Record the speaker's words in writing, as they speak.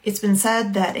It's been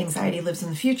said that anxiety lives in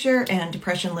the future and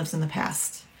depression lives in the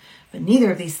past, but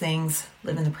neither of these things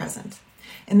live in the present.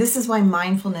 And this is why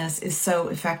mindfulness is so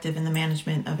effective in the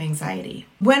management of anxiety.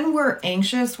 When we're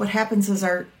anxious, what happens is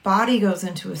our body goes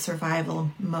into a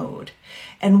survival mode.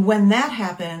 And when that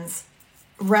happens,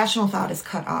 rational thought is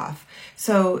cut off.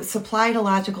 So supply to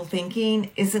logical thinking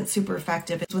isn't super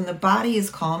effective. When the body is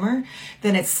calmer,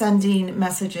 then it's sending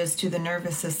messages to the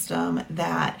nervous system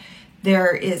that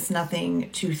there is nothing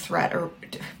to threat or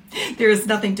there is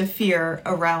nothing to fear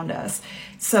around us.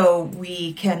 So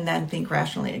we can then think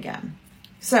rationally again.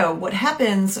 So what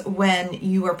happens when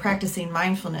you are practicing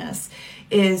mindfulness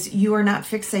is you are not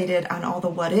fixated on all the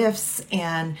what ifs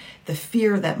and the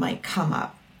fear that might come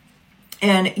up.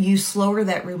 And you slower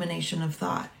that rumination of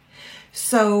thought.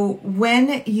 So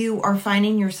when you are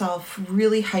finding yourself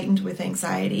really heightened with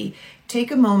anxiety,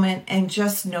 take a moment and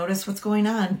just notice what's going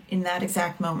on in that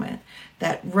exact moment.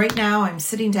 That right now I'm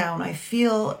sitting down. I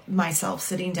feel myself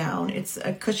sitting down. It's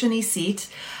a cushiony seat.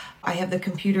 I have the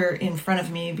computer in front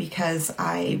of me because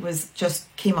I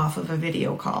just came off of a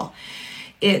video call.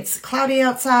 It's cloudy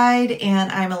outside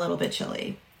and I'm a little bit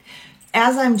chilly.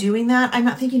 As I'm doing that, I'm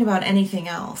not thinking about anything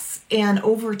else. And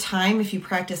over time, if you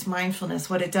practice mindfulness,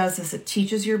 what it does is it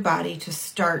teaches your body to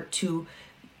start to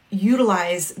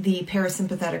utilize the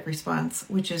parasympathetic response,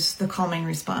 which is the calming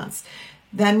response.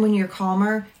 Then when you're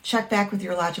calmer, check back with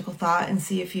your logical thought and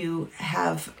see if you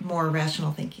have more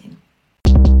rational thinking.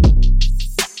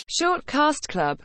 Shortcast Club